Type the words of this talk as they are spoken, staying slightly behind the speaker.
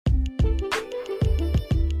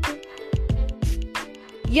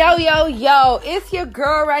Yo, it's your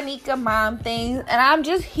girl Ranika Mom Things, and I'm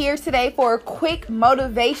just here today for a quick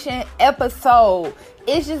motivation episode.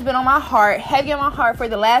 It's just been on my heart, heavy on my heart for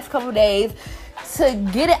the last couple of days to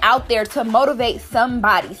get it out there to motivate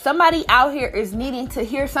somebody. Somebody out here is needing to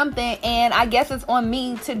hear something, and I guess it's on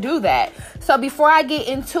me to do that. So before I get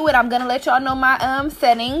into it, I'm going to let y'all know my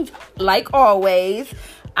settings, like always.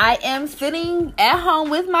 I am sitting at home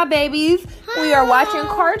with my babies. Hi. We are watching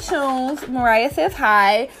cartoons. Mariah says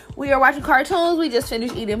hi. We are watching cartoons. We just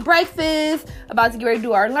finished eating breakfast. About to get ready to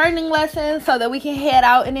do our learning lessons so that we can head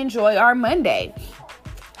out and enjoy our Monday.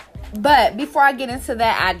 But before I get into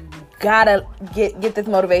that, I gotta get this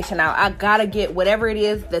motivation out. I gotta get whatever it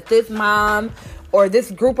is that this mom or this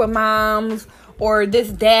group of moms or this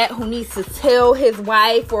dad who needs to tell his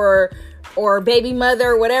wife or baby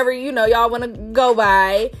mother, whatever, y'all want to go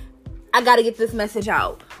by. I got to get this message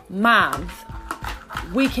out. Moms,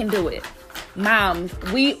 we can do it. Moms,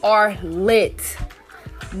 we are lit.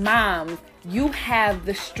 Moms, you have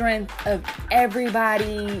the strength of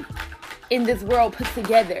everybody in this world put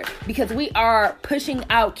together, because we are pushing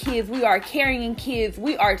out kids. We are carrying kids.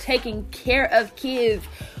 We are taking care of kids.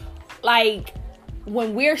 Like,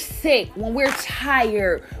 when we're sick, when we're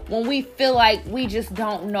tired, when we feel like we just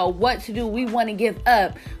don't know what to do, we want to give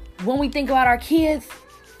up. When we think about our kids,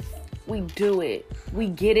 we do it. We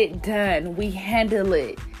get it done. We handle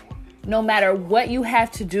it. No matter what you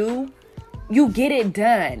have to do, you get it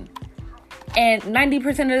done. And 90%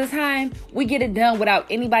 of the time, we get it done without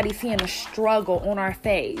anybody seeing a struggle on our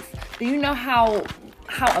face. Do you know how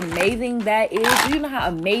amazing that is? Do you know how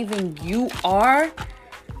amazing you are?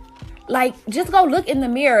 Like, just go look in the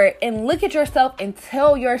mirror and look at yourself and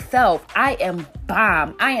tell yourself, I am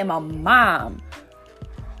bomb. I am a mom.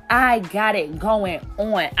 I got it going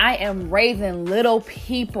on. I am raising little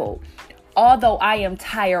people. Although I am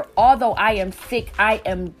tired, although I am sick, I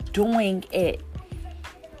am doing it.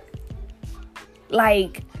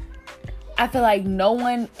 Like, I feel like no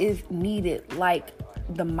one is needed like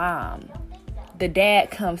the mom. The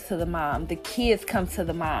dad comes to the mom. The kids come to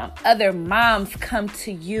the mom. Other moms come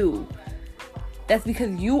to you. That's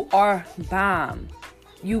because you are bomb.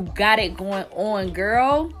 You got it going on,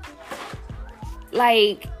 girl.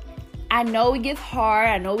 Like, I know it gets hard.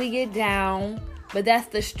 I know we get down. But that's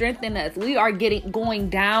the strength in us. We are getting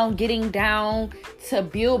down to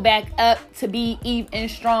build back up, to be even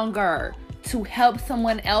stronger, to help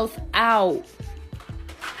someone else out.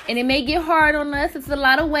 And it may get hard on us. It's a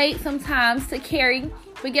lot of weight sometimes to carry.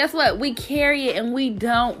 But guess what? We carry it and we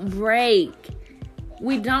don't break.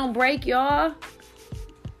 We don't break, y'all.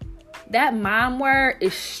 That mom word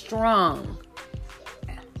is strong.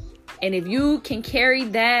 And if you can carry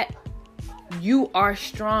that, you are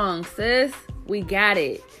strong, sis. We got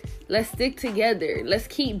it. Let's stick together. Let's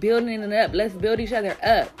keep building it up. Let's build each other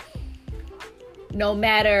up. No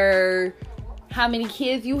matter how many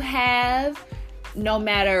kids you have, no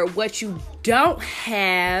matter what you don't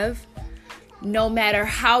have, no matter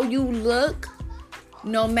how you look,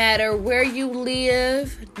 no matter where you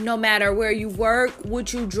live, no matter where you work,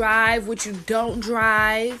 what you drive, what you don't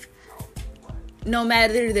drive, no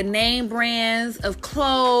matter the name brands of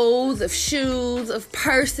clothes, of shoes, of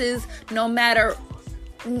purses, no matter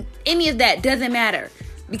any of that, doesn't matter.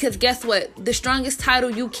 Because guess what? The strongest title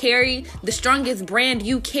you carry, the strongest brand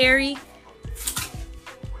you carry,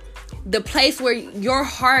 the place where your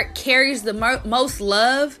heart carries the most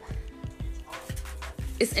love,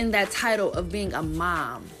 it's in that title of being a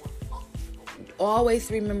mom. Always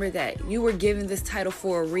remember that. You were given this title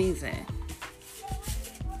for a reason.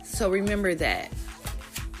 So remember that.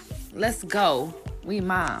 Let's go. We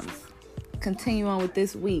moms. Continue on with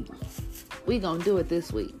this week. We gonna do it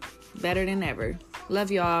this week. Better than ever.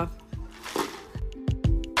 Love y'all.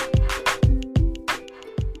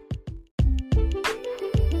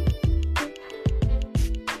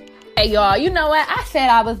 Hey y'all, you know what? I said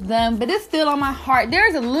I was done, but it's still on my heart.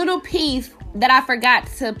 There's a little piece that I forgot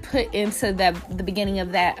to put into the beginning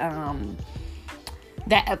of that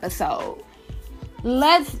episode.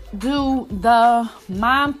 Let's do the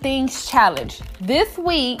Mom Things Challenge. This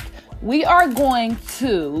week, we are going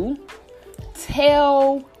to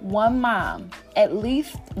tell one mom, at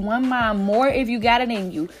least one mom, more if you got it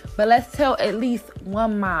in you, but let's tell at least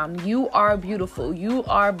one mom, you are beautiful. You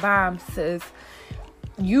are bomb, sis.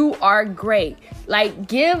 You are great. Like,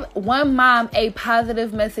 give one mom a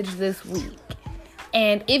positive message this week.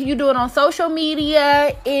 And if you do it on social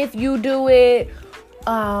media, if you do it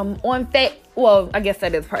on well, I guess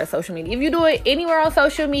that is part of social media. If you do it anywhere on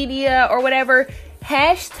social media or whatever,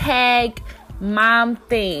 hashtag mom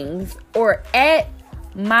things or at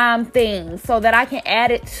mom things so that I can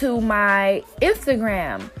add it to my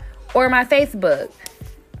Instagram or my Facebook.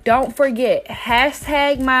 Don't forget,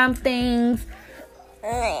 hashtag mom things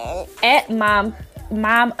at mom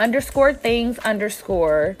underscore things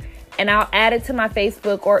underscore, and I'll add it to my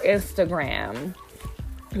Facebook or Instagram.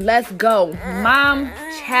 Let's go. Mom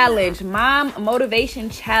challenge, mom motivation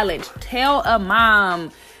challenge. Tell a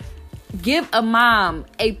mom, give a mom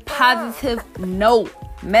a positive note,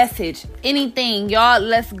 message, anything. Y'all,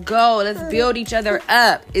 let's go. Let's build each other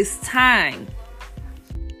up. It's time.